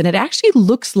Stories. And it actually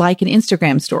looks like an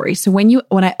Instagram story. So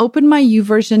when I open my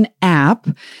YouVersion app,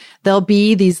 there'll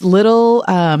be these little,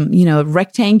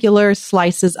 rectangular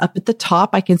slices up at the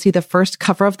top. I can see the first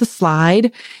cover of the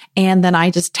slide, and then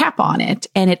I just tap on it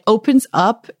and it opens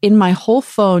up in my whole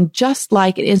phone, just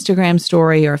like an Instagram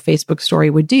story or a Facebook story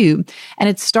would do. And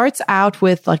it starts out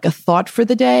with like a thought for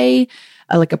the day,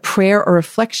 like a prayer or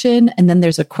reflection. And then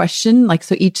there's a question. Like,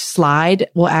 so each slide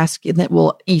will ask that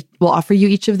will offer you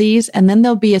each of these. And then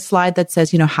there'll be a slide that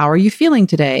says, how are you feeling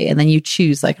today? And then you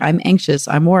choose like, I'm anxious,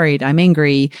 I'm worried, I'm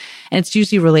angry. And it's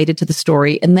usually related to the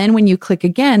story. And then when you click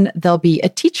again, there'll be a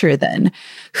teacher then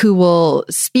who will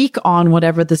speak on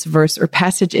whatever this verse or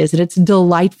passage is. And it's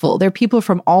delightful. There are people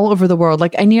from all over the world.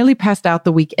 Like I nearly passed out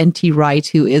the week N.T. Wright,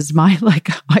 who is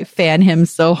I fan him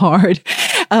so hard.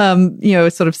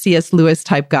 Sort of C.S. Lewis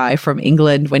type guy from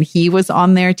England when he was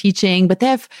on there teaching, but they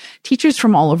have teachers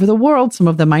from all over the world. Some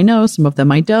of them I know, some of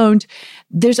them I don't.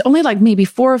 There's only like maybe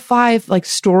 4 or 5 like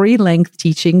story length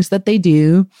teachings that they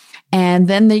do. And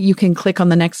then you can click on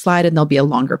the next slide and there'll be a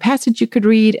longer passage you could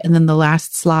read. And then the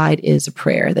last slide is a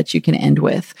prayer that you can end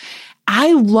with.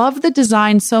 I love the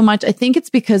design so much. I think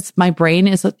it's because my brain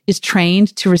is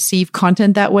trained to receive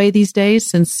content that way these days,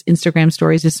 since Instagram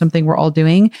stories is something we're all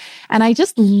doing. And I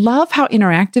just love how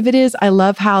interactive it is. I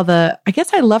love how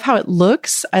it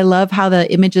looks. I love how the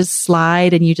images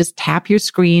slide and you just tap your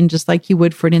screen just like you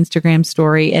would for an Instagram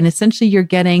story. And essentially you're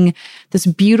getting this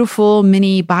beautiful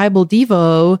mini Bible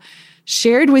Devo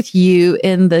shared with you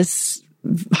in this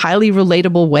highly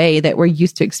relatable way that we're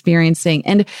used to experiencing.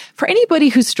 And for anybody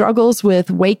who struggles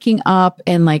with waking up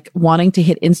and like wanting to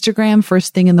hit Instagram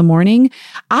first thing in the morning,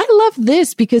 I love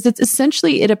this because it's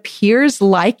essentially, it appears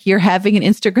like you're having an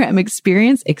Instagram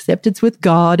experience, except it's with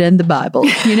God and the Bible,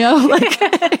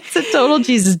 it's a total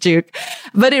Jesus juke.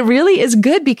 But it really is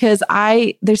good because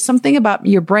there's something about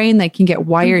your brain that can get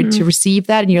wired to receive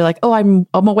that. And you're like, oh, I'm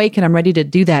awake and I'm ready to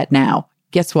do that now.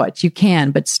 Guess what? You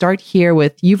can, but start here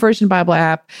with YouVersion Bible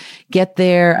app. Get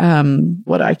there.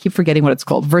 I keep forgetting what it's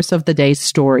called. Verse of the Day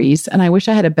Stories. And I wish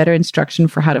I had a better instruction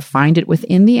for how to find it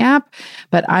within the app,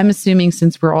 but I'm assuming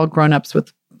since we're all grown-ups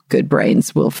with good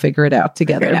brains, we'll figure it out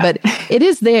together. But it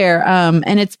is there.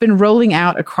 And it's been rolling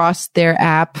out across their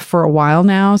app for a while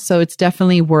now. So it's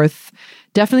definitely worth,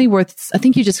 I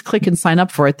think you just click and sign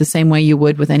up for it the same way you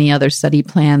would with any other study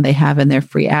plan they have in their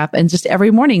free app. And just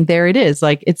every morning, there it is.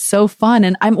 Like, it's so fun.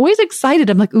 And I'm always excited.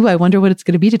 I'm like, ooh, I wonder what it's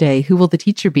going to be today. Who will the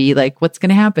teacher be? Like, what's going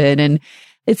to happen? And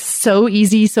it's so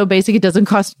easy, so basic. It doesn't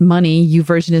cost money.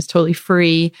 YouVersion is totally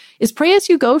free. Is Pray As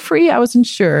You Go free? I wasn't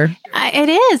sure. It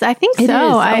is. I think so.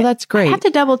 Oh, that's great. I have to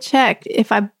double check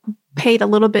if I paid a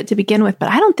little bit to begin with, but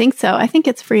I don't think so. I think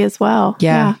it's free as well.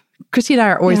 Yeah. Christy and I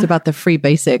are always about the free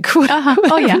basic. Oh,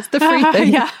 yeah. The free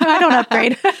thing. Yeah. I don't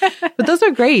upgrade. But those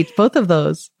are great. Both of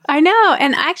those. I know.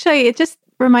 And actually, it just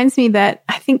reminds me that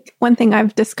I think one thing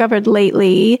I've discovered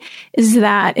lately is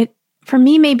that for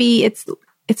me, maybe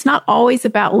it's not always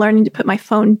about learning to put my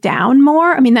phone down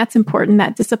more. I mean, that's important,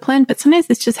 that discipline, but sometimes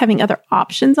it's just having other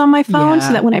options on my phone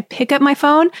so that when I pick up my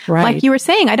phone, like you were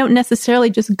saying, I don't necessarily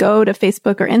just go to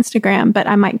Facebook or Instagram, but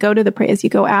I might go to the Pray As You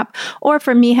Go app. Or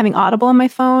for me, having Audible on my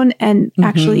phone and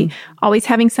actually always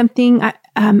having something. I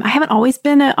haven't always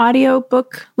been an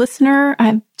audiobook listener.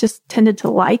 I've just tended to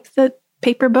like the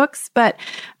paper books, but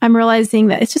I'm realizing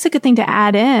that it's just a good thing to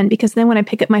add in, because then when I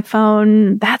pick up my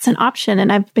phone, that's an option.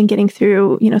 And I've been getting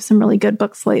through, some really good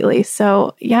books lately.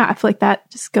 So yeah, I feel like that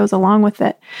just goes along with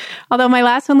it. Although my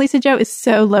last one, Lisa Jo, is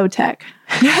so low tech.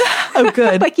 Oh,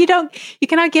 good. Like you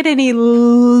cannot get any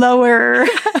lower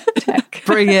tech.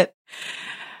 Bring it.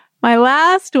 My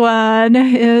last one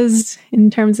is in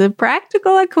terms of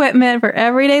practical equipment for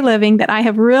everyday living that I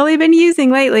have really been using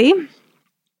lately.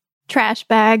 Trash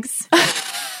bags.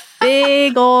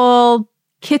 Big old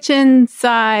kitchen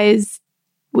size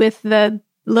with the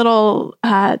little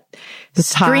the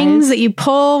strings that you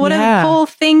pull. What are the pull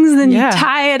things? And you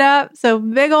tie it up. So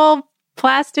big old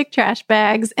plastic trash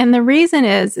bags. And the reason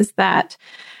is that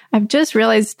I've just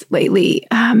realized lately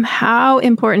how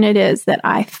important it is that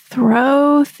I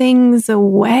throw things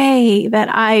away, that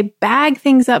I bag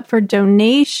things up for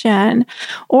donation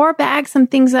or bag some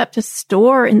things up to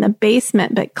store in the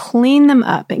basement, but clean them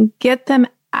up and get them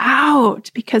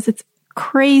out, because it's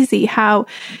crazy how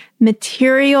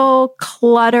material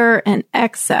clutter and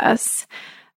excess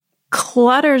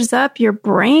clutters up your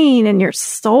brain and your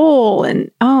soul, and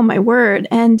oh my word.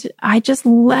 And I just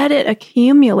let it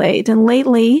accumulate. And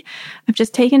lately I've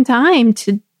just taken time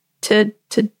to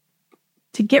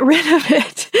get rid of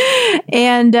it.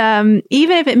 And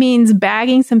even if it means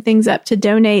bagging some things up to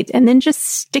donate and then just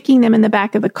sticking them in the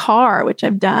back of the car, which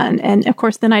I've done. And of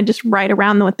course, then I just ride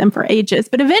around with them for ages.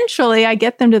 But eventually I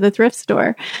get them to the thrift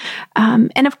store.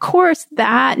 And of course,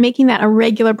 making that a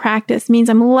regular practice means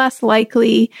I'm less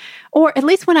likely, or at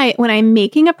least when I'm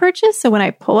making a purchase, so when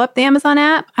I pull up the Amazon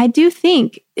app, I do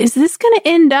think, is this going to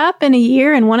end up in a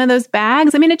year in one of those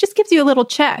bags? I mean, it just gives you a little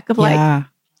check of like,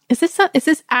 is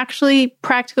this actually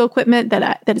practical equipment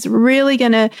that is really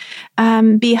going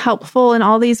to be helpful in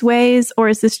all these ways? Or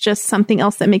is this just something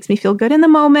else that makes me feel good in the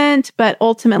moment, but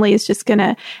ultimately is just going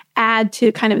to add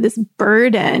to kind of this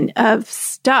burden of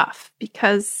stuff,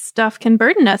 because stuff can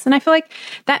burden us. And I feel like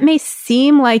that may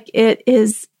seem like it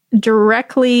is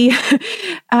directly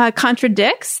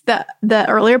contradicts the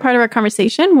earlier part of our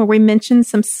conversation where we mentioned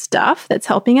some stuff that's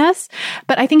helping us.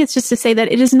 But I think it's just to say that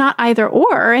it is not either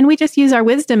or, and we just use our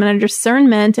wisdom and our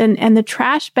discernment, and the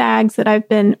trash bags that I've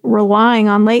been relying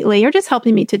on lately are just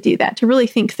helping me to do that, to really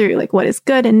think through like what is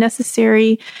good and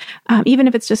necessary, even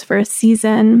if it's just for a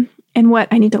season, and what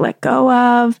I need to let go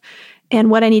of, and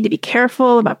what I need to be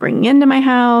careful about bringing into my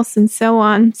house, and so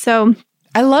on. So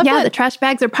I love that. The trash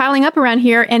bags are piling up around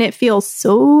here, and it feels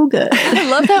so good. I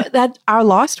love that our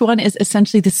lost one is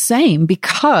essentially the same,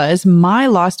 because my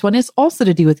lost one is also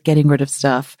to do with getting rid of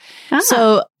stuff.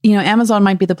 So, Amazon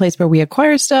might be the place where we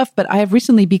acquire stuff, but I have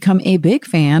recently become a big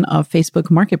fan of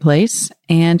Facebook Marketplace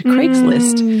and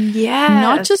Craigslist.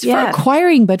 Not just for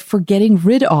acquiring, but for getting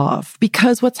rid of.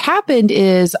 Because what's happened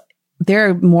is there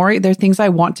are things I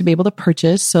want to be able to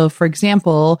purchase. So, for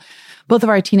example, both of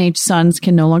our teenage sons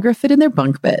can no longer fit in their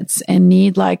bunk beds and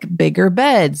need like bigger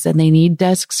beds, and they need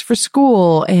desks for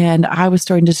school. And I was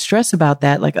starting to stress about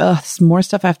that. Like, there's more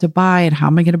stuff I have to buy, and how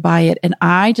am I going to buy it? And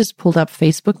I just pulled up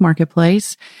Facebook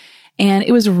Marketplace, and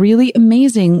it was really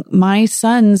amazing. My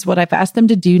sons, what I've asked them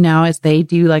to do now is they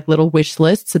do like little wish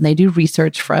lists, and they do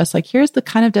research for us. Like, here's the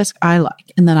kind of desk I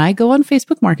like. And then I go on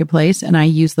Facebook Marketplace and I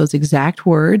use those exact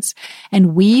words.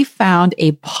 And we found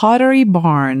a Pottery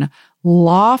Barn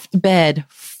loft bed,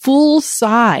 full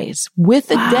size, with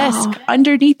a desk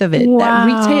underneath of it that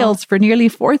retails for nearly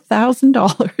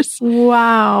 $4,000.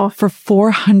 Wow. For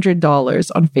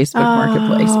 $400 on Facebook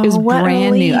Marketplace. It was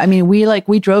brand new. I mean,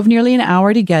 we drove nearly an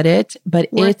hour to get it, but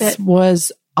it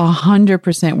was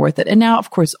 100% worth it. And now, of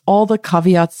course, all the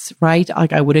caveats, right?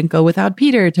 Like, I wouldn't go without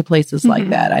Peter to places like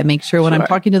that. I make sure when I'm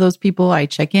talking to those people, I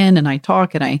check in and I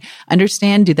talk and I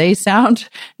understand, do they sound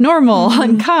normal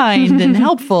and kind and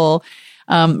helpful?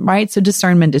 Right? So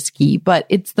discernment is key, but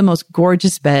it's the most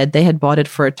gorgeous bed. They had bought it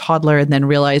for a toddler and then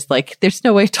realized like, there's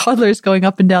no way toddler is going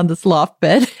up and down this loft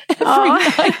bed every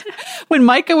night. When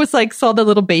Micah was like, saw the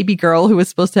little baby girl who was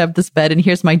supposed to have this bed, and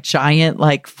here's my giant,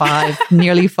 like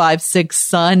nearly 5'6"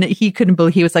 son, he couldn't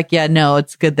believe, he was like, yeah, no,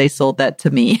 it's good they sold that to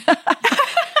me.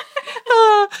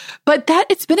 But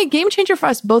it's been a game changer for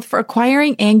us, both for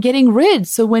acquiring and getting rid.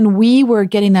 So when we were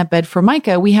getting that bed for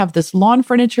Micah, we have this lawn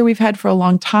furniture we've had for a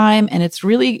long time, and it's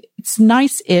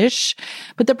nice-ish.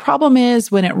 But the problem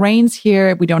is when it rains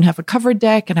here, we don't have a covered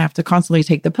deck, and I have to constantly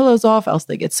take the pillows off, else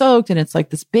they get soaked. And it's like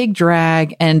this big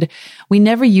drag, and we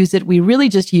never use it. We really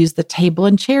just use the table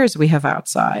and chairs we have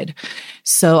outside.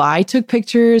 So I took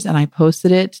pictures and I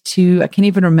posted it to, I can't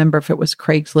even remember if it was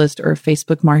Craigslist or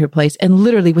Facebook Marketplace. And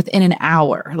literally within an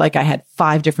hour, like I had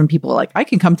 5 different people like, I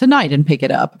can come tonight and pick it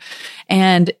up.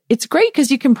 And it's great because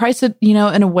you can price it, in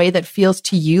a way that feels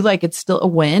to you like it's still a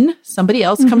win. Somebody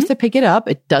else comes to pick it up.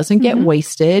 It doesn't get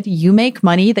wasted. You make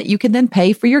money that you can then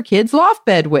pay for your kids' loft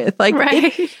bed with. Like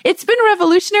it's been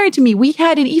revolutionary to me.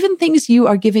 And even things you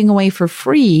are giving away for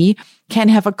free can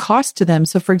have a cost to them.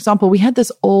 So for example, we had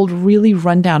this old, really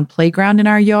rundown playground in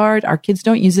our yard. Our kids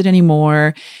don't use it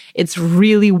anymore. It's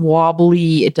really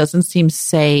wobbly. It doesn't seem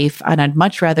safe. And I'd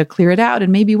much rather clear it out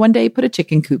and maybe one day put a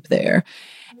chicken coop there.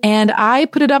 And I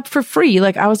put it up for free.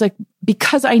 Like I was like,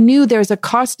 because I knew there's a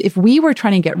cost. If we were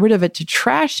trying to get rid of it to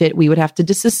trash it, we would have to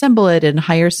disassemble it and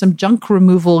hire some junk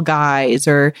removal guys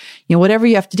or, whatever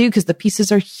you have to do because the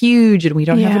pieces are huge and we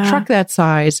don't have a truck that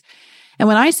size. And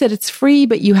when I said it's free,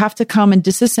 but you have to come and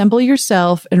disassemble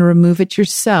yourself and remove it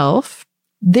yourself,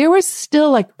 there was still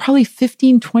like probably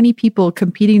 15, 20 people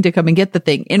competing to come and get the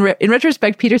thing. In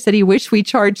retrospect, Peter said he wished we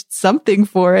charged something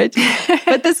for it.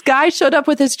 But this guy showed up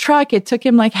with his truck. It took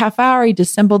him like half hour. He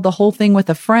disassembled the whole thing with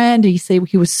a friend. He said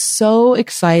he was so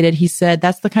excited. He said,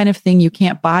 that's the kind of thing you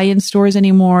can't buy in stores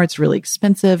anymore. It's really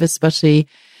expensive, especially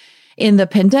in the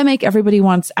pandemic. Everybody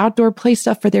wants outdoor play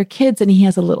stuff for their kids, and he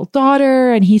has a little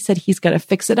daughter, and he said he's got to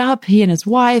fix it up, he and his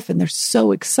wife, and they're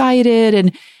so excited. And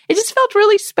it just felt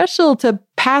really special to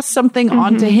pass something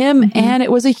on to him. And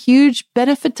it was a huge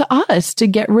benefit to us to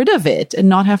get rid of it and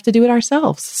not have to do it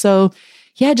ourselves. So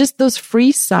yeah, just those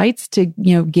free sites to,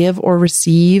 give or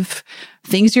receive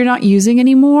things you're not using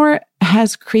anymore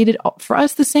has created for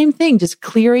us the same thing, just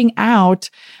clearing out,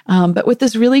 but with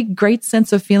this really great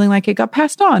sense of feeling like it got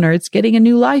passed on or it's getting a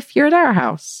new life here at our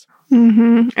house.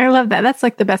 I love that. That's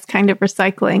like the best kind of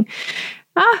recycling.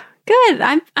 Good.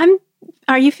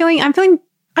 I'm feeling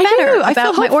better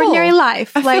about my ordinary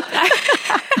life. Like,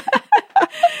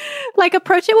 like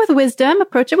approach it with wisdom,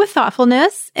 approach it with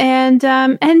thoughtfulness, and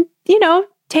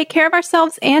take care of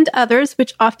ourselves and others,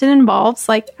 which often involves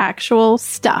like actual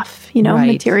stuff,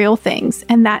 material things.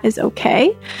 And that is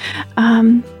okay.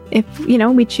 If,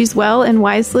 we choose well and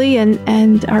wisely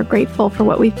and are grateful for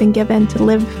what we've been given to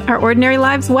live our ordinary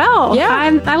lives well.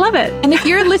 Yeah. I love it. And if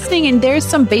you're listening and there's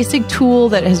some basic tool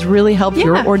that has really helped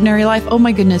your ordinary life, oh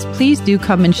my goodness, please do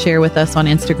come and share with us on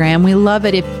Instagram. We love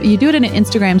it. If you do it in an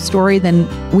Instagram story, then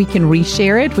we can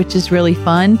reshare it, which is really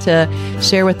fun to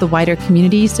share with the wider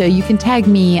community. So you can tag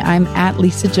me. I'm at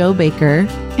Lisa Jo Baker.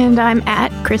 And I'm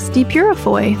at Christy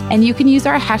Purifoy. And you can use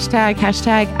our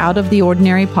hashtag Out of the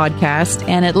Ordinary Podcast.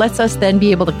 And it lets us then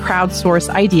be able to crowdsource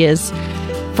ideas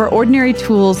for ordinary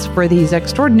tools for these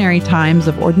extraordinary times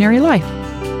of ordinary life.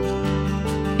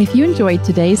 If you enjoyed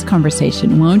today's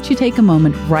conversation, won't you take a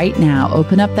moment right now,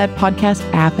 open up that podcast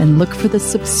app and look for the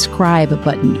subscribe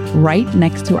button right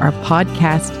next to our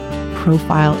podcast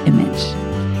profile image.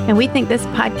 And we think this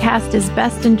podcast is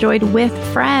best enjoyed with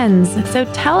friends. So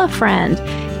tell a friend.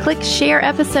 Click share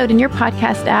episode in your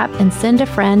podcast app and send a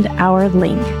friend our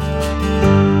link.